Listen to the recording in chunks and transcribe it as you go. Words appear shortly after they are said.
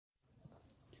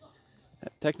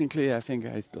Technically, I think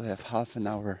I still have half an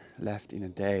hour left in a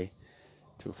day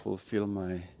to fulfill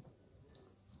my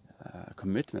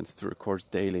commitment to record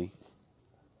daily.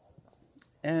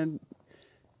 And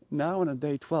now on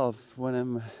day 12, when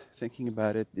I'm thinking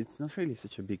about it, it's not really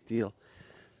such a big deal.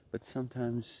 But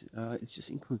sometimes it's just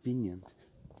inconvenient.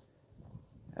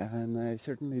 And I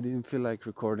certainly didn't feel like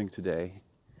recording today.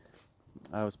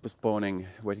 I was postponing,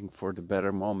 waiting for the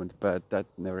better moment, but that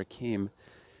never came.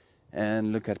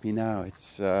 And look at me now,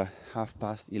 it's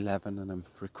 11:30 and I'm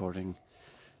recording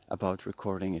about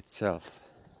recording itself.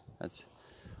 That's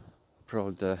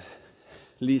probably the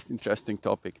least interesting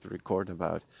topic to record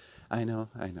about. I know,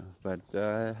 but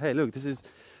hey, look, this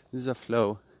is a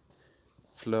flow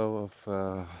of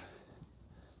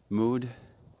mood,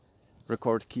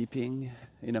 record keeping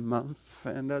in a month,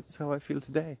 and that's how I feel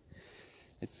today.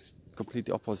 It's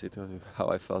completely opposite of how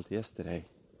I felt yesterday.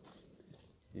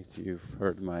 If you've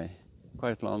heard my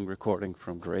quite long recording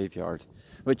from Graveyard,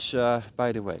 which,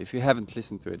 by the way, if you haven't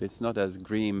listened to it, it's not as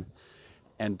grim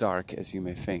and dark as you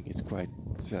may think. It's quite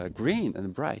green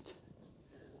and bright.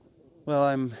 Well,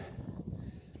 I'm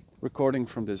recording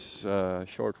from this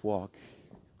short walk,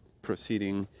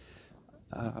 proceeding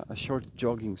a short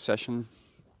jogging session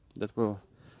that will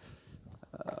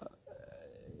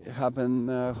happen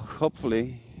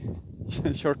hopefully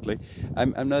shortly.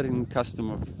 I'm not in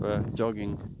custom of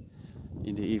jogging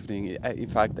in the evening, in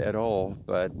fact, at all.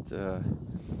 But 2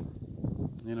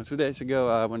 days ago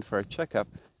I went for a checkup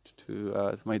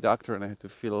to my doctor, and I had to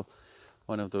fill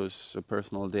one of those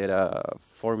personal data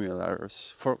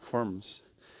forms.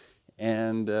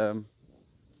 And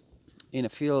in a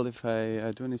field, if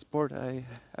I do any sport, I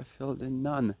filled in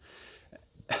none.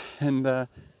 And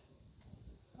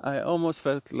I almost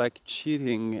felt like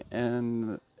cheating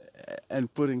and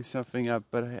putting something up,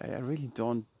 but I really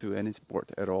don't do any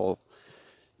sport at all.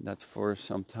 That's for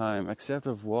some time, except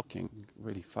of walking,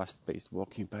 really fast-paced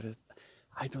walking, but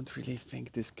I don't really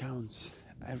think this counts.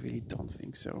 I really don't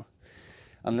think so.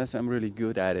 Unless I'm really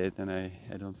good at it and I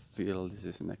don't feel this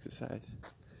is an exercise.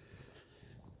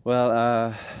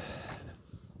 Well,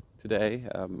 today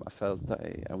I felt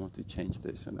I want to change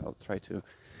this, and I'll try to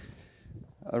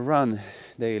run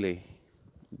daily,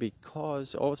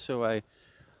 because also I've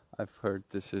heard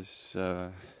this is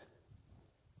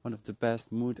one of the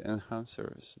best mood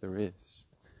enhancers there is.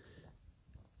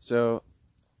 So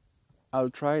I'll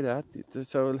try that.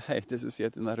 So hey, this is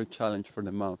yet another challenge for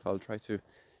the month. I'll try to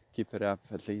keep it up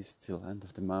at least till end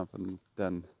of the month, and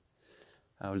then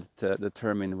I'll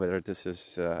determine whether this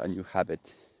is a new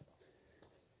habit.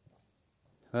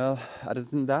 Well, other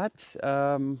than that,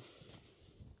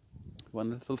 one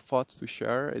little thought to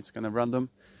share. It's kind of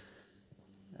random,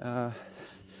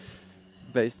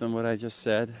 based on what I just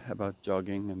said about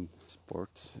jogging and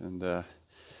sport and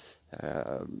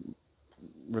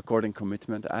recording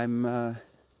commitment. I'm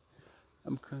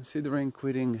considering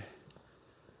quitting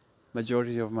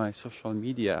majority of my social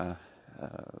media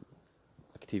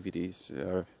activities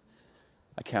or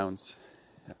accounts.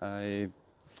 I've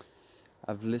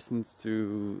listened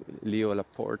to Leo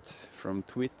Laporte from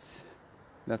Tweet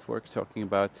Network talking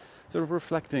about sort of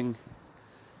reflecting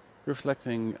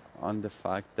on the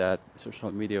fact that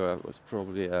social media was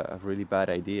probably a really bad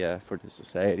idea for the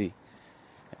society,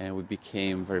 and we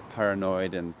became very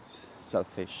paranoid and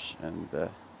selfish, and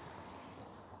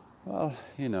well,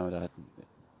 you know that.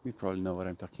 You probably know what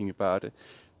I'm talking about.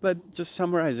 But just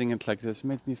summarizing it like this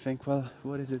made me think, well,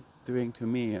 what is it doing to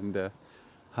me, and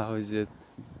how is it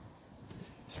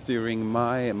steering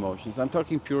my emotions? I'm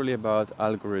talking purely about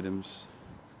algorithms,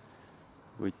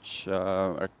 which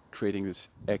are creating this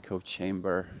echo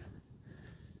chamber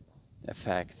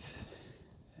effect.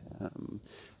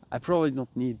 I probably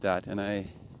don't need that, and I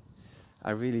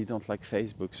really don't like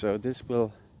Facebook. So this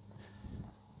will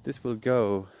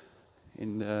go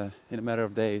in a matter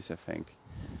of days, I think,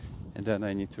 and then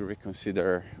I need to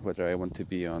reconsider whether I want to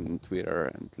be on Twitter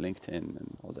and LinkedIn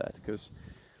and all that. Because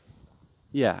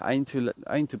yeah, I need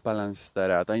to balance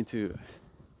that out. I need to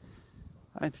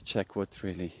check what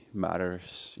really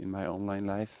matters in my online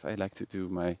life. I like to do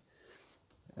my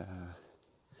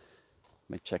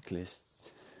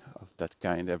checklists of that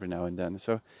kind every now and then.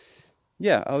 So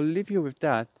yeah, I'll leave you with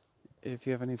that. If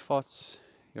you have any thoughts,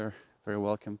 you're very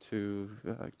welcome to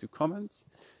comment,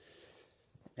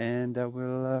 and I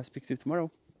will speak to you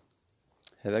tomorrow.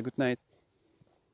 Have a good night.